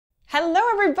Hello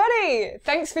everybody!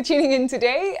 Thanks for tuning in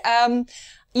today.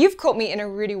 You've caught me in a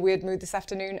really weird mood this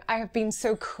afternoon. I have been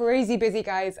so crazy busy,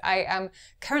 guys. I am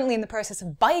currently in the process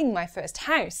of buying my first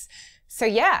house. So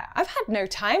yeah, I've had no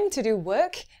time to do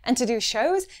work and to do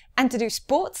shows and to do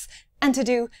sports and to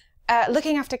do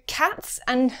looking after cats,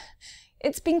 and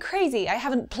it's been crazy. I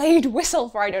haven't played Whistle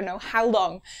for I don't know how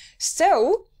long.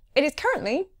 So it is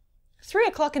currently 3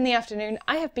 o'clock in the afternoon.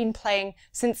 I have been playing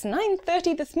since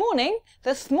 9:30 this morning.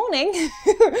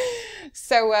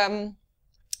 So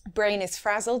brain is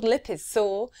frazzled, lip is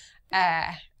sore,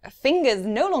 fingers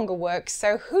no longer work,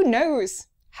 so who knows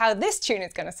how this tune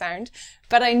is going to sound,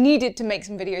 but I needed to make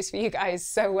some videos for you guys,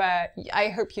 so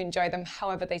I hope you enjoy them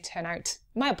however they turn out.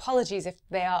 My apologies if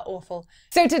they are awful.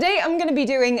 So today I'm going to be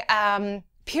doing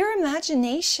Pure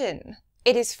Imagination.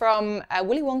 It is from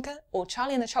Willy Wonka or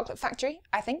Charlie and the Chocolate Factory,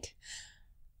 I think.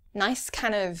 Nice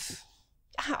kind of...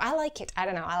 I like it. I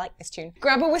don't know. I like this tune.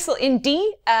 Grab a whistle in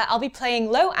D. I'll be playing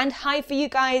low and high for you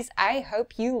guys. I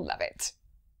hope you love it.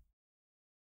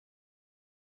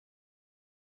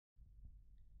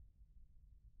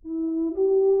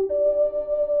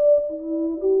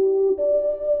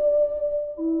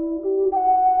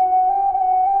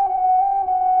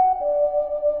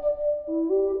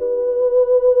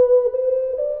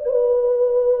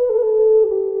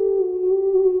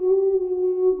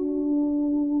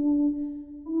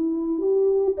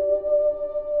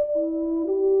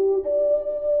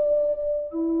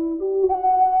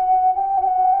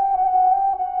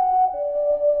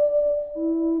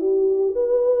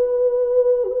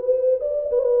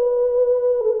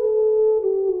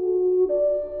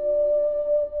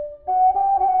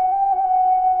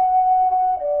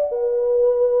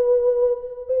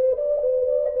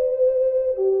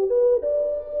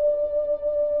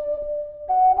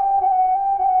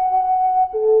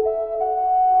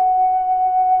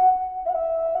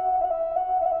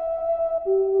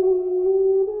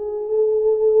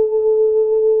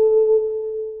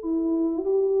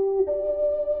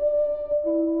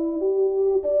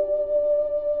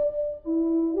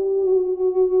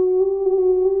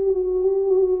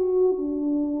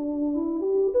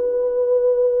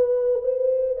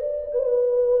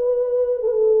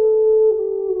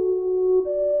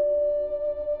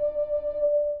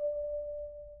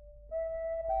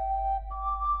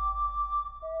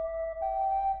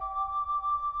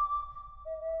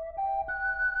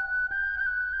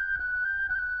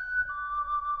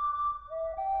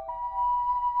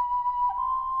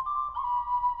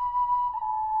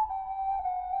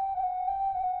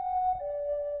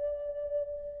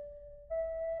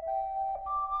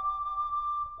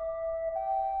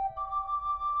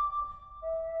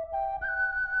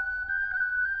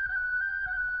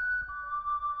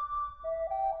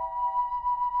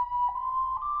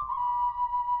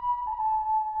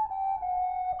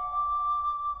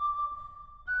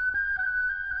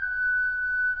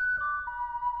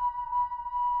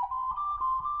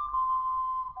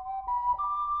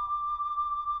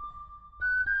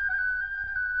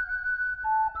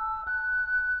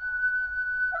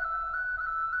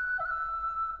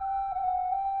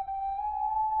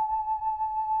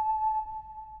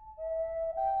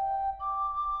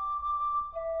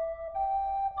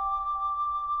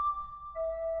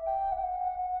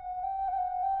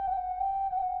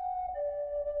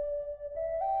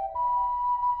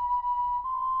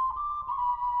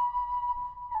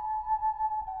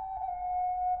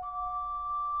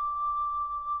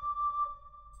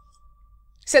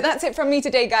 So that's it from me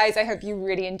today, guys. I hope you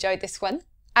really enjoyed this one.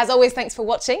 As always, thanks for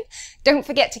watching. Don't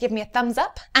forget to give me a thumbs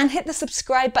up and hit the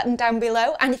subscribe button down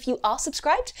below. And if you are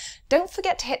subscribed, don't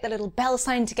forget to hit the little bell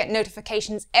sign to get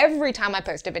notifications every time I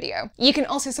post a video. You can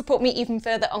also support me even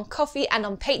further on Ko-fi and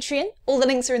on Patreon. All the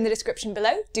links are in the description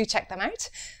below. Do check them out.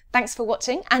 Thanks for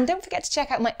watching, and don't forget to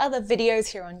check out my other videos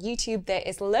here on YouTube. There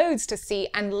is loads to see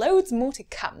and loads more to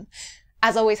come.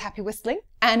 As always, happy whistling,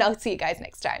 and I'll see you guys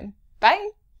next time. Bye!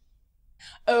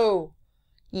 Oh,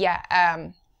 yeah,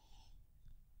 I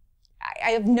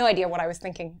have no idea what I was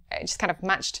thinking. It just kind of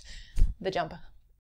matched the jumper.